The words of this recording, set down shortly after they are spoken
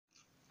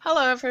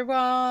Hello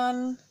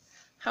everyone,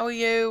 how are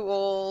you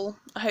all?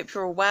 I hope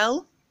you're all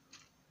well.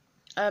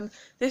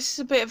 This is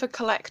a bit of a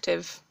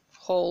collective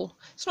haul.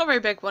 It's not a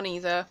very big one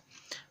either,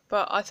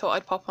 but I thought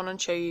I'd pop on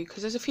and show you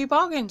because there's a few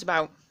bargains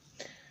about.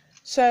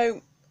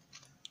 So,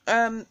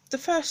 the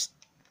first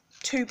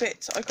two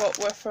bits I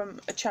got were from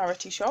a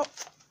charity shop.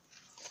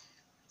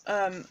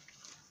 I'm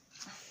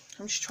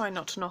just trying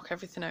not to knock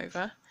everything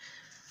over.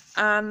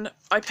 And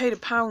I paid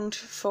 £1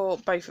 for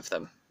both of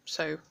them,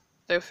 so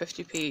they were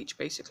 50p each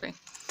basically.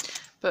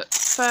 But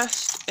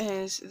first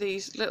is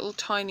these little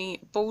tiny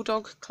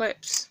bulldog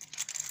clips.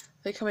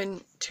 They come in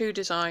two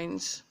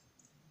designs.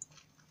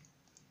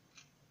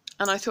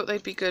 And I thought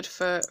they'd be good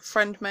for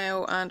friend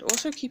mail and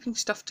also keeping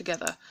stuff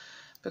together,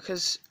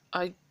 because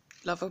I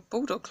love a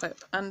bulldog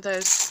clip, and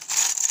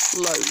there's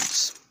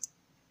loads.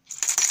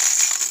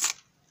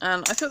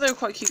 And I thought they were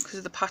quite cute because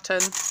of the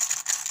pattern.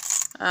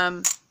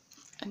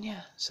 And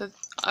yeah, so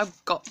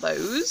I've got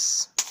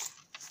those.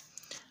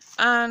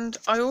 And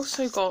I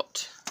also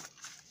got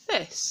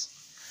this.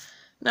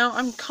 Now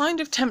I'm kind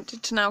of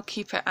tempted to now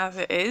keep it as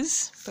it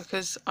is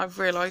because I've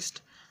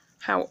realised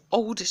how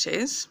old it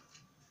is.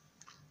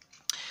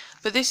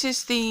 But this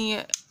is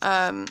the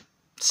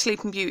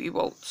Sleeping Beauty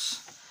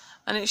Waltz,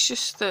 and it's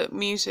just the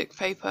music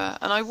paper,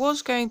 and I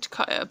was going to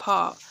cut it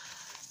apart,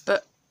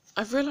 but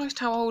I've realised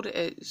how old it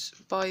is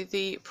by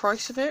the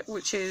price of it,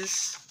 which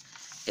is,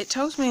 it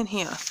tells me in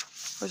here,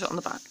 or is it on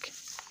the back?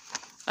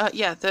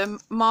 Yeah, the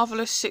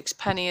Marvellous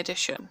 6-penny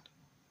edition.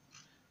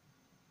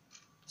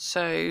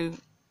 So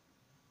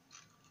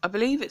I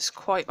believe it's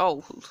quite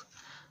old,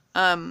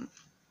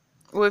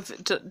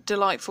 with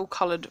delightful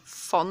coloured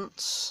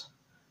fonts.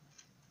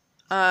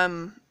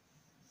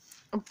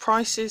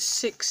 Price is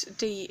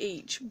 6d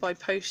each by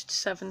post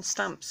 7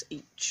 stamps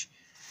each.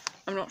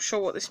 I'm not sure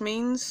what this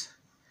means,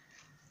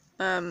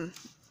 but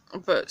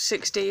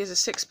 6d is a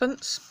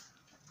sixpence,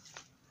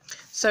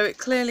 so it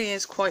clearly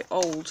is quite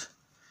old.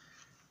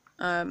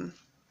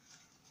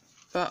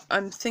 But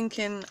I'm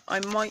thinking I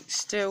might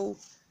still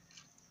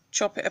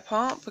chop it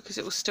apart because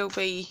it will still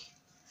be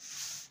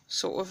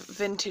sort of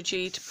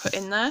vintagey to put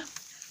in there.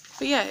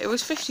 But yeah, it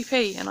was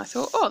 50p and I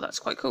thought, oh, that's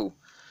quite cool.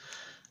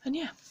 And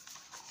yeah,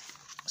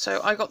 so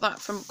I got that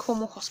from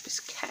Cornwall Hospice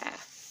Care.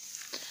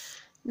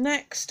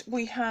 Next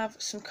we have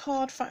some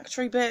Card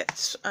Factory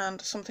bits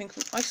and something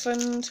from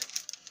Iceland.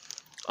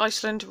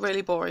 Iceland,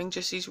 really boring,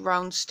 just these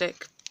round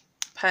stick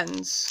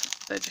pens.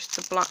 They're just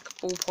a black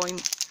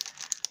ballpoint.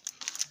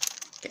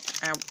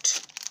 Get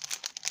out.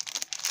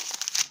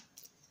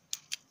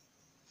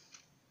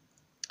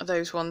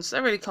 Those ones,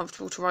 they're really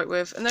comfortable to write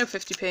with, and they're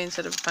 50p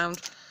instead of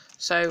 £1,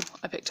 so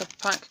I picked up a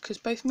pack because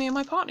both me and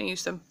my partner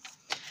use them.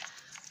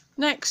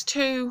 Next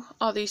two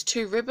are these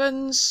two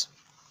ribbons.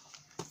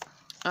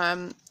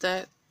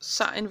 They're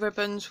satin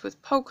ribbons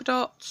with polka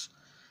dots,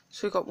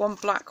 so we've got one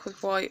black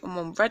with white and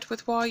one red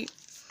with white,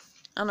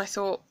 and I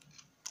thought,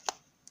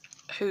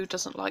 who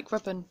doesn't like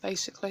ribbon,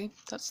 basically?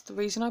 That's the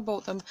reason I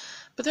bought them.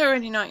 But they're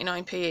only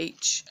 99p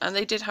each, and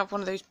they did have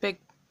one of those big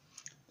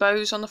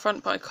bows on the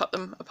front, but I cut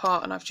them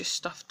apart and I've just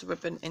stuffed the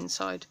ribbon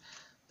inside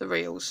the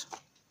reels,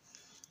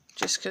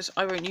 just because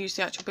I won't use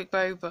the actual big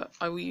bow, but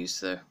I will use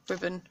the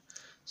ribbon.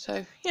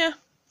 So yeah.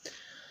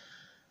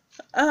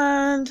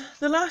 And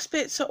the last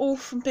bits are all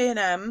from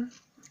B&M,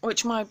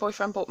 which my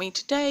boyfriend bought me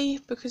today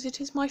because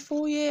it is my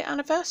 4-year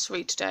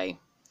anniversary today,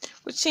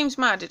 which seems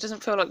mad. It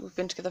doesn't feel like we've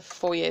been together for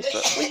 4 years,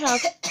 but we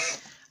have.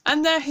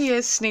 And there he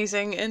is,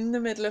 sneezing in the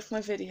middle of my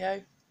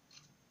video.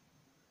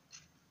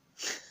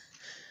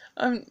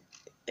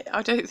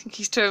 I don't think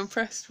he's too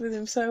impressed with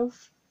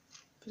himself,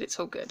 but it's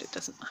all good, it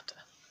doesn't matter.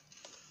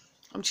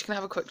 I'm just going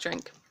to have a quick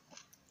drink.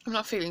 I'm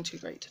not feeling too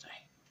great today.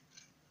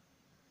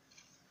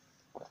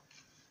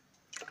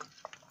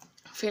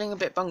 I'm feeling a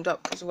bit bunged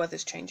up because the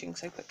weather's changing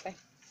so quickly.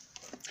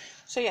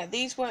 So yeah,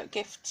 these were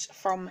gifts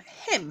from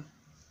him.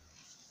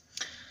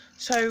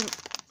 So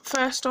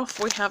first off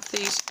we have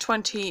these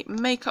 20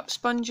 makeup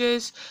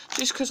sponges,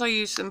 just because I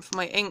use them for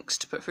my inks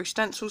to put through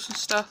stencils and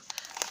stuff.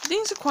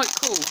 These are quite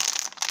cool,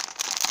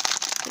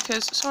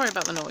 because, sorry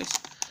about the noise,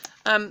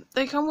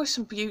 they come with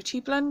some beauty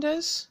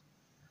blenders,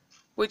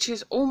 which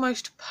is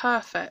almost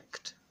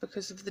perfect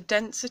because of the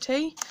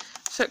density.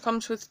 So it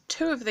comes with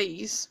 2 of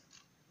these,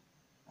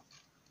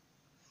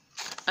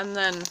 and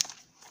then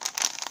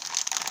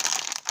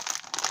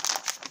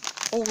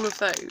all of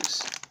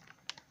those.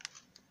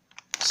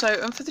 So,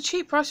 and for the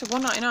cheap price of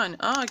 £1.99,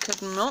 I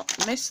could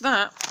not miss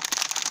that.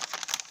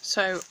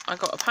 So I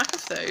got a pack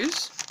of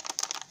those.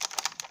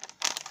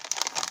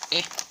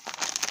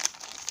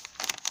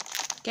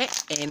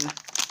 Get in.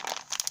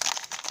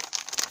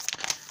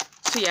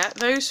 So yeah,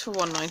 those for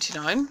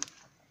 £1.99.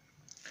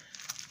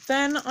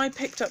 Then I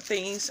picked up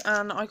these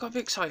and I got a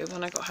bit excited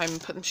when I got home and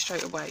put them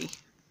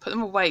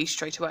away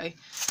straight away,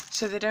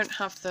 so they don't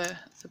have the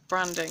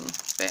branding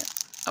bit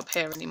up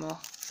here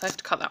anymore. So I have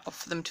to cut that off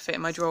for them to fit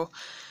in my drawer.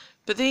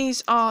 But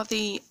these are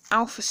the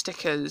alpha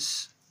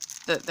stickers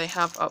that they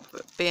have up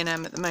at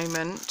B&M at the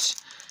moment,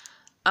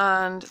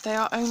 and they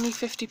are only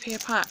 50p a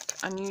pack,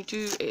 and it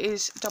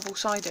is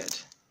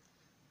double-sided.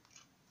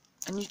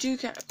 And you do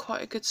get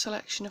quite a good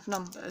selection of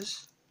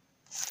numbers,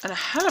 and a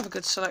hell of a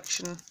good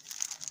selection,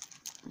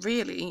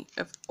 really,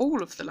 of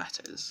all of the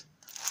letters.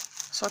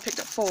 So I picked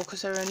up 4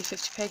 because they were only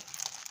 50p.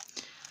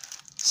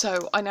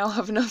 So I now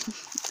have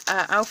enough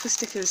alpha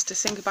stickers to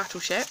sink a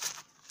battleship.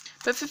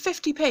 But for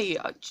 50p,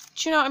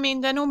 do you know what I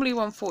mean? They're normally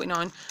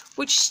 £1.49,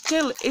 which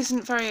still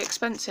isn't very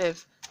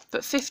expensive.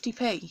 But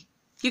 50p,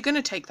 you're going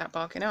to take that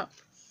bargain up.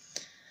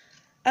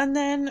 And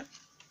then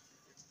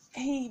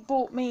he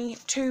bought me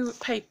 2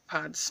 paper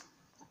pads,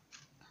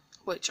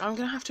 which I'm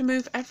going to have to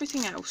move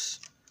everything else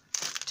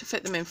to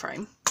fit them in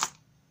frame.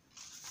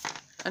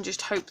 And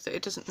just hope that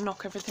it doesn't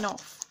knock everything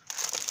off.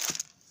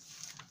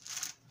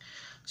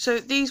 So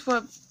these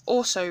were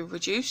also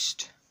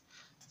reduced.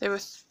 They were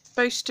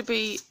supposed to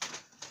be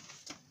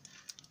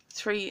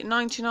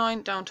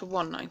 $3.99 down to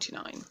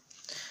 $1.99.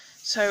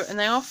 So, and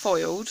they are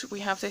foiled.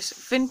 We have this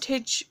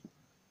vintage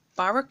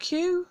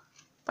Barracuda,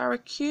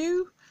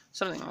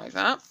 something like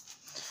that.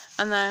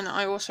 And then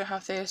I also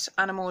have this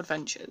Animal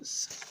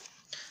Adventures.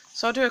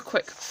 So I'll do a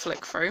quick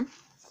flick through.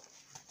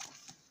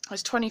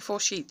 There's 24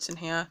 sheets in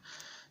here,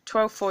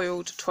 12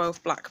 foiled,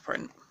 12 black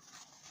print.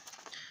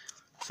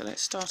 So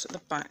let's start at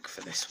the back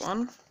for this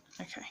one.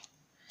 Okay,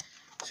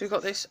 so we've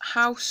got this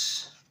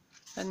house,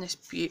 and this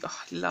oh,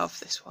 I love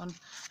this one,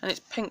 and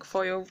it's pink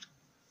foiled.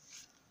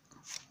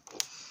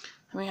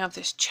 And we have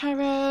this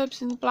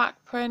cherubs in the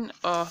black print.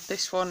 Oh,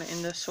 this one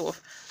in the sort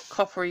of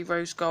coppery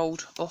rose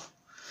gold.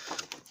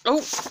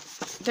 Oh,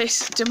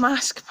 this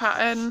damask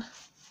pattern.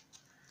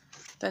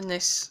 Then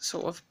this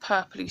sort of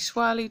purpley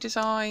swirly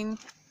design.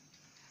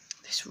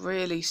 This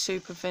really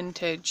super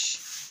vintage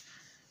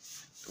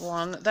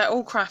one. They're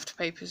all craft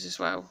papers as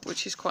well,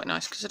 which is quite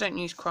nice because I don't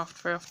use craft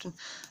very often.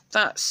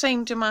 That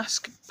same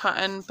damask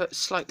pattern but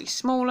slightly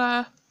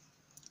smaller.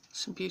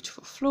 Some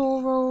beautiful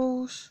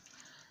florals,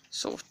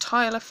 sort of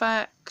tile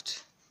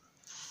effect,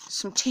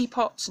 some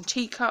teapots and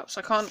teacups.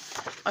 I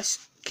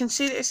can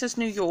see that it says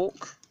New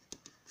York,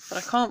 but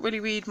I can't really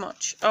read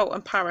much. Oh,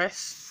 and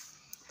Paris,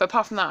 but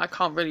apart from that I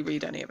can't really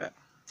read any of it.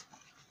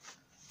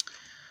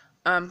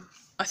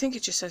 I think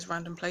it just says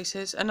random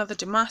places. Another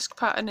damask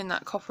pattern in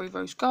that coppery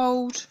rose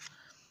gold.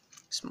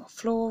 Some more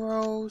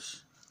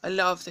florals. I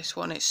love this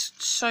one. It's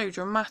so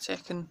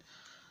dramatic and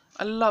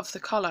I love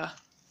the colour.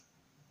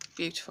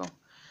 Beautiful.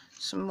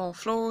 Some more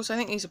florals. I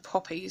think these are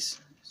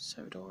poppies.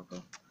 So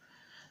adorable.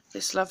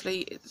 This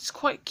lovely, it's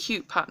quite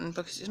cute pattern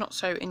because it's not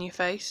so in your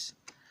face.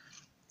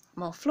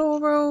 More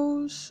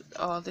florals.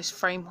 Oh, this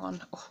frame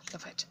one. Oh,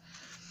 love it.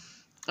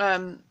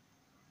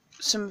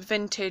 Some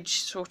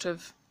vintage sort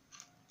of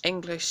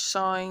English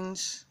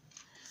signs.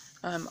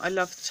 I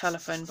love the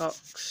telephone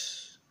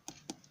box.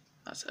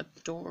 That's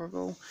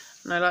adorable.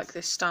 And I like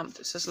this stamp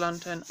that says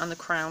London and the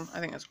crown. I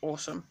think that's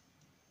awesome.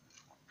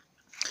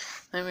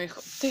 Then we've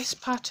got this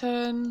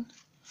pattern.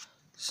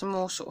 Some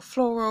more sort of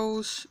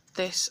florals.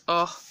 This,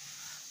 oh,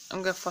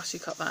 I'm going to fussy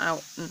cut that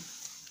out.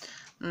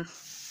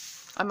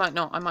 I might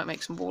not. I might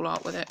make some wall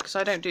art with it because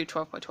I don't do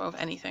 12 by 12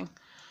 anything.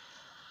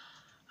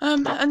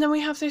 And then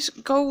we have this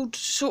gold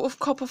sort of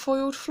copper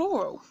foiled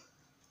floral.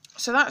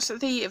 So that's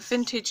the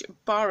vintage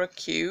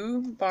Barracuda,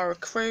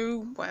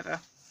 whatever.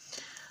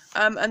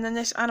 And then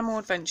this Animal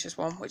Adventures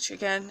one, which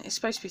again is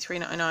supposed to be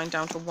 $3.99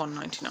 down to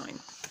 $1.99.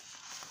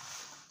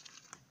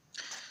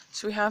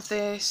 So we have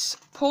this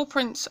paw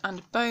prints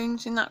and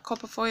bones in that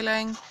copper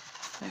foiling.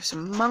 We have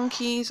some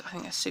monkeys. I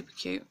think they're super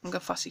cute. I'm going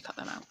to fussy cut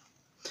them out.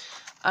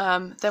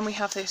 Then we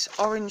have this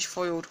orange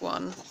foiled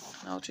one.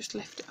 And I'll just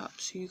lift it up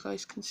so you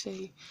guys can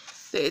see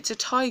that it's a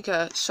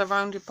tiger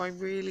surrounded by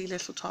really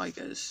little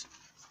tigers.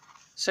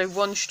 So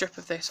one strip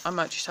of this, I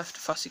might just have to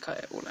fussy cut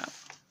it all out.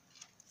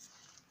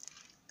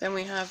 Then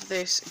we have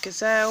this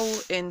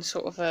gazelle in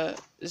sort of a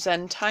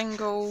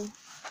Zentangle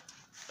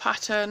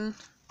pattern.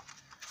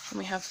 And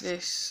we have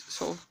this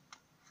sort of,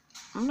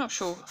 I'm not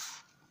sure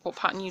what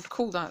pattern you'd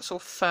call that,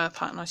 sort of fur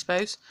pattern, I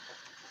suppose.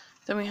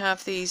 Then we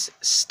have these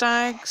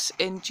stags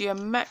in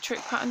geometric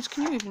patterns.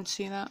 Can you even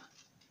see that?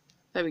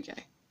 There we go.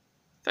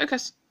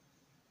 Focus.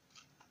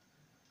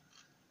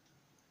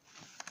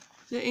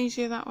 Is it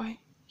easier that way?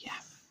 Yeah,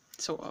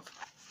 sort of.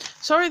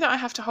 Sorry that I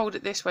have to hold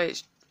it this way.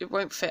 It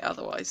won't fit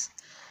otherwise.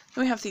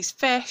 Then we have these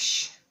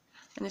fish.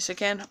 And this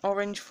again,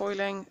 orange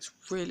foiling. It's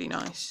really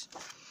nice.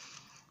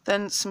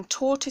 Then some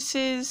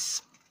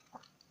tortoises.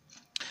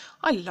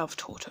 I love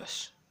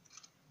tortoise.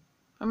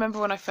 I remember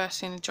when I first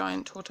seen a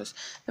giant tortoise.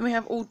 Then we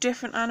have all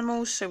different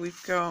animals. So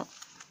we've got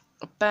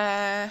a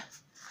bear,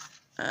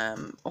 a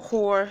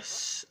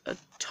horse, a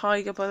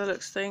tiger by the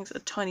looks of things, a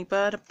tiny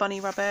bird, a bunny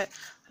rabbit.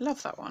 I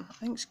love that one. I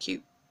think it's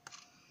cute.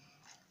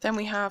 Then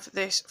we have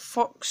this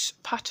fox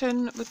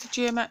pattern with the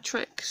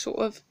geometric sort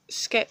of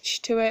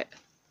sketch to it.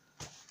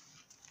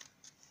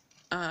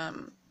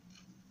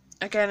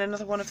 Again,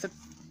 another one of the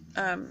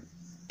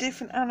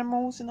different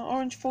animals in the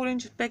orange foiling,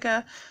 just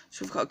bigger.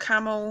 So we've got a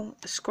camel,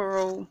 a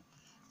squirrel,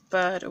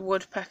 bird, a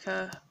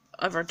woodpecker,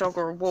 either a dog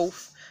or a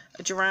wolf,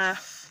 a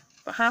giraffe,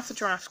 but half the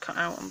giraffe's cut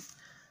out. I'm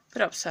a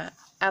bit upset.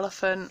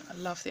 Elephant, I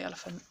love the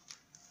elephant.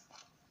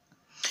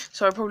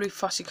 So I probably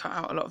fussy cut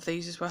out a lot of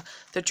these as well.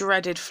 The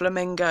dreaded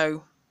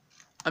flamingo.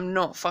 I'm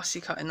not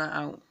fussy cutting that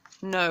out.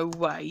 No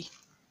way.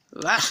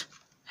 Ugh.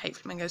 Hate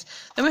flamingos.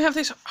 Then we have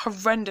this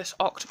horrendous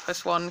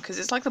octopus one, because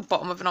it's like the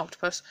bottom of an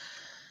octopus.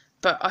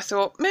 But I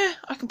thought, meh,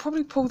 I can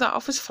probably pull that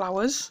off as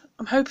flowers.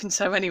 I'm hoping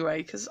so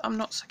anyway, because I'm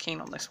not so keen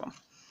on this one.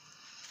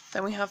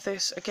 Then we have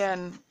this,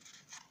 again,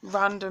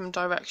 random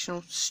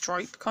directional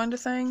stripe kind of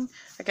thing.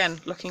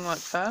 Again, looking like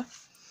fur.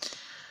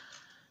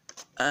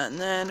 And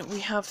then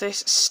we have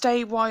this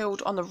Stay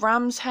Wild on the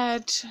ram's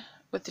head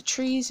with the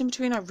trees in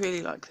between. I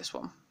really like this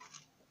one.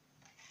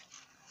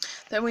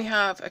 Then we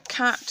have a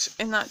cat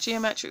in that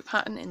geometric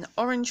pattern in the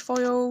orange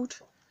foiled.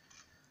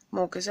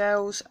 More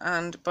gazelles,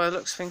 and by the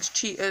looks of things,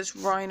 cheetahs,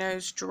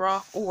 rhinos,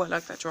 giraffe. Oh, I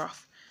like that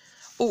giraffe.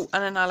 Oh,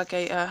 and an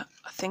alligator.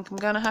 I think I'm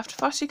going to have to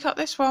fussy cut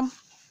this one.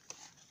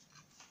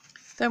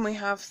 Then we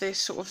have this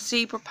sort of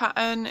zebra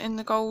pattern in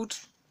the gold,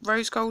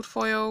 rose gold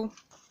foil.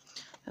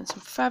 And some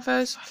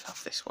feathers. I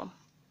love this one.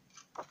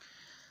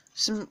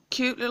 Some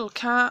cute little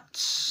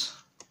cats.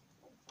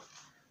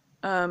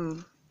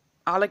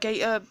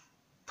 Alligator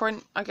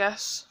print, I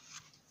guess.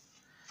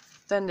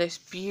 Then this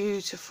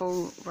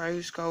beautiful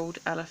rose gold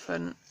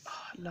elephant.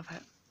 Oh, I love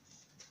it.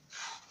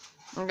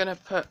 I'm going to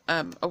put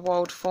a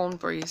Wild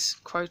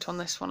Thornberrys quote on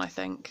this one, I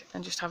think,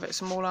 and just have it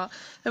some all art.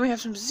 Then we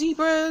have some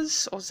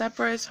zebras, or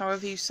zebras,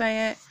 however you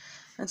say it,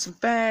 and some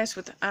bears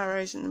with the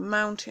arrows in the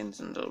mountains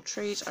and little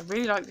trees. I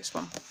really like this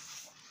one.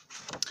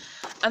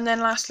 And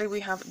then lastly we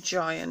have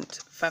giant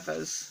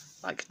feathers,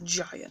 like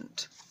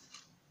giant.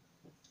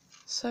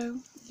 So,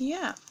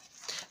 yeah.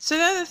 So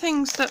they're the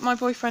things that my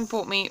boyfriend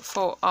bought me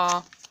for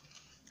our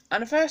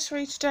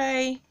anniversary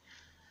today,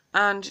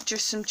 and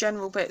just some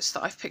general bits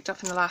that I've picked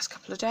up in the last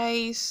couple of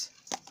days.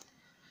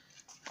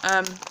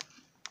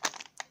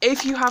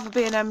 If you have a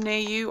B&M near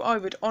you, I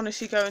would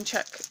honestly go and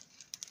check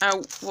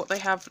out what they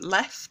have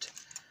left,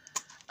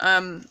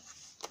 because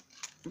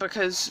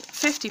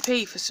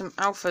 50p for some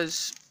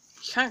alphas,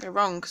 you can't go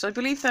wrong, because I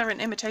believe they're an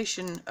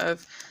imitation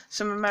of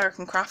some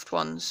American craft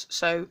ones,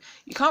 so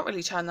you can't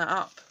really turn that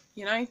up,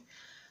 you know.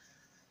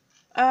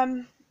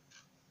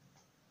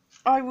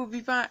 I will be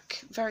back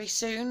very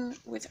soon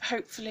with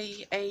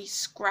hopefully a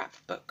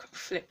scrapbook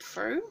flip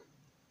through,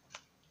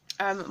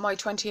 my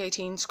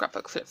 2018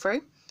 scrapbook flip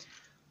through,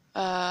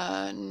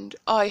 and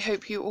I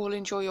hope you all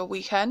enjoy your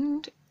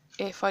weekend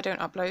if I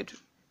don't upload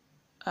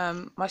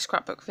my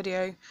scrapbook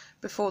video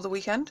before the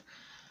weekend,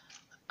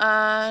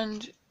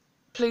 and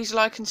please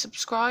like and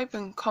subscribe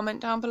and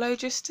comment down below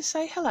just to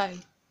say hello.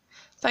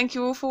 Thank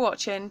you all for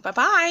watching. Bye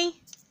bye!